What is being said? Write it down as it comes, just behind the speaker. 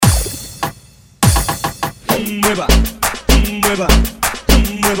mueva, mueva,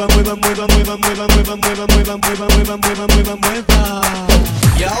 mueva, mueva, mueva, mueva, mueva, mueva, mueva, mueva, mueva, mueva, mueva, mueva, mueva.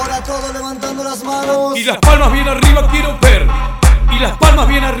 Y ahora todos levantando las manos. Y las palmas bien arriba quiero ver. Y las palmas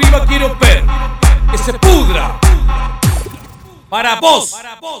bien arriba quiero ver. Que se pudra. Para vos,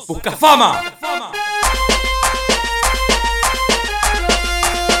 busca fama.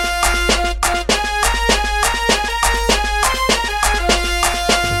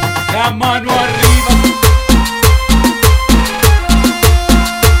 La mano arriba.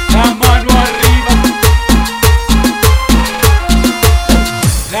 La mano arriba.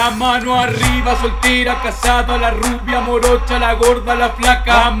 La mano arriba, soltera, casada, la rubia, morocha, la gorda, la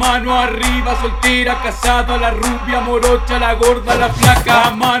flaca. La mano arriba, soltera, casada, la rubia, morocha, la gorda, la flaca.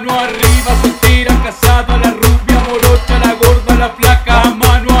 La mano arriba, soltera, casada, la rubia, morocha, la gorda, la flaca. La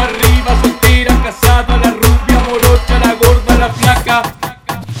mano arriba, soltera, casada, la rubia, morocha, la gorda, la flaca.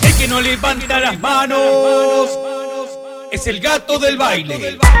 El que no levanta las manos es el gato del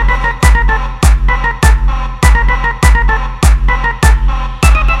baile.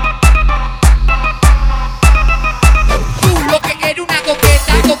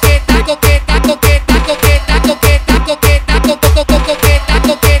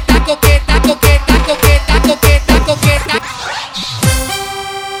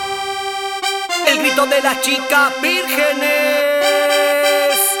 El grito de las chicas vírgenes.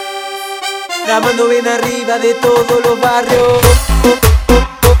 La mano bien arriba de todos los barrios.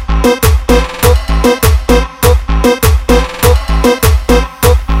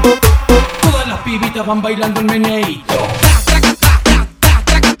 Todas las pibitas van bailando el meneíto.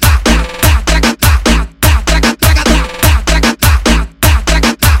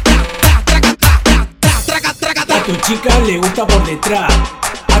 A tu chica le gusta por detrás.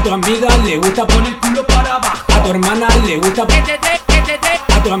 A tu amiga le gusta poner el culo para abajo. A tu hermana le gusta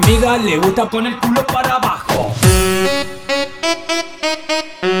a tu amiga le gusta poner el culo para abajo.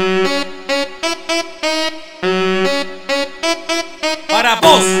 Para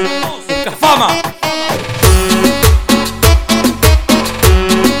vos, busca fama.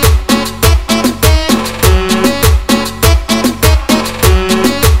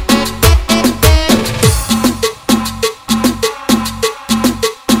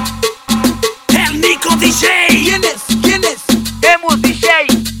 El Nikko DJ.